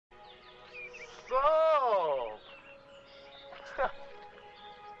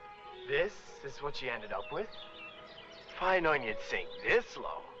This is what you ended up with? If I'd known you'd sink this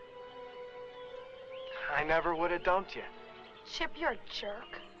low, I never would have dumped you. Chip, you're a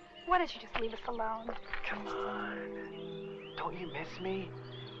jerk. Why don't you just leave us alone? Come on. Don't you miss me?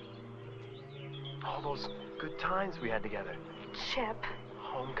 All those good times we had together. Chip.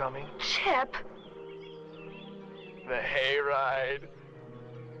 Homecoming. Chip. The hayride.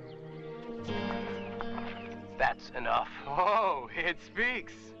 That's enough. Oh, it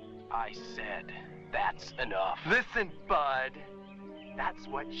speaks. I said, that's enough. Listen, bud. That's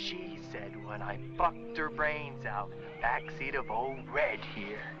what she said when I fucked her brains out in the backseat of old Red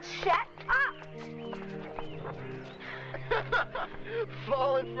here. Shut up!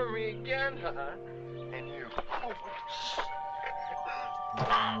 Falling for me again, huh? And you...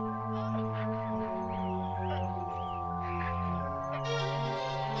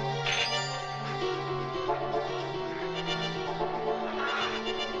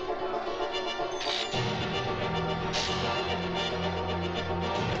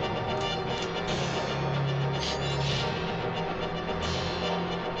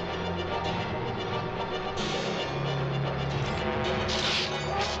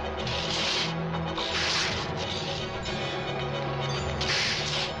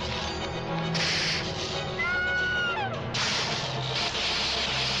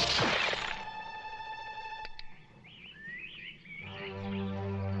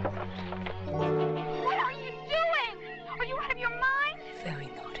 What are you doing? Are you out of your mind? Very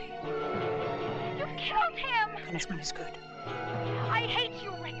naughty. You killed him! Punishment is good. I hate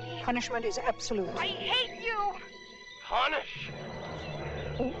you, Ricky. Punishment is absolute. I hate you! Punish!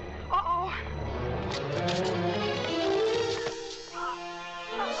 Uh-oh.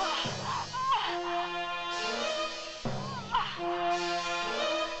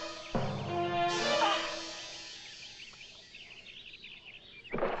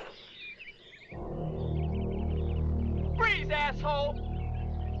 Freeze, asshole!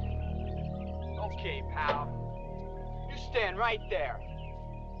 Okay, pal. You stand right there.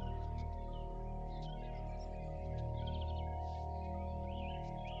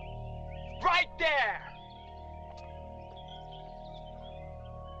 Right there!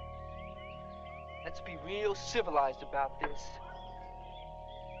 Let's be real civilized about this.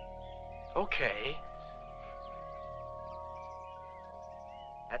 Okay.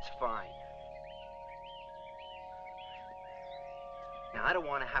 That's fine. Now, I don't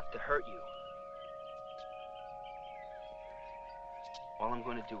want to have to hurt you. All I'm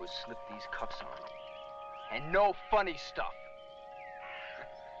going to do is slip these cuffs on. And no funny stuff.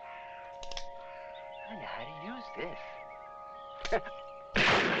 I know how to use this.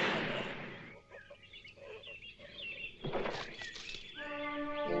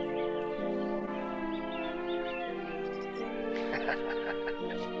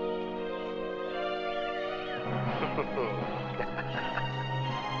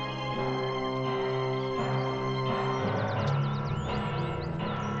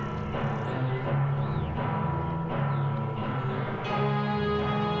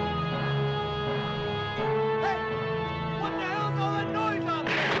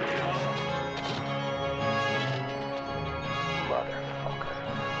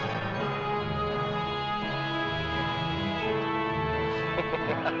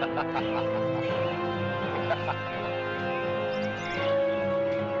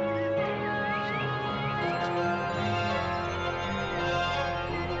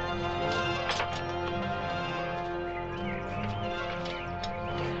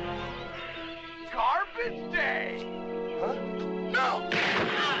 Garbage day! Huh? No!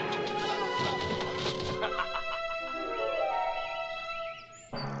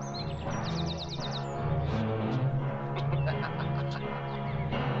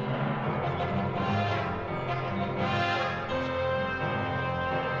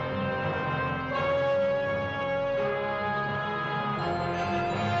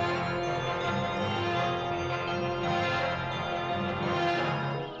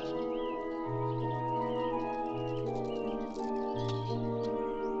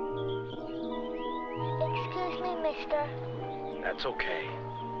 Excuse me, mister. That's okay.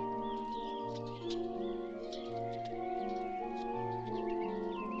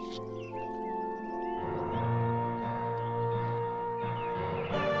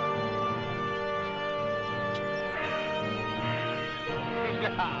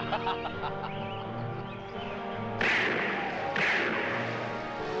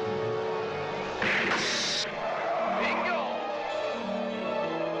 Bingo!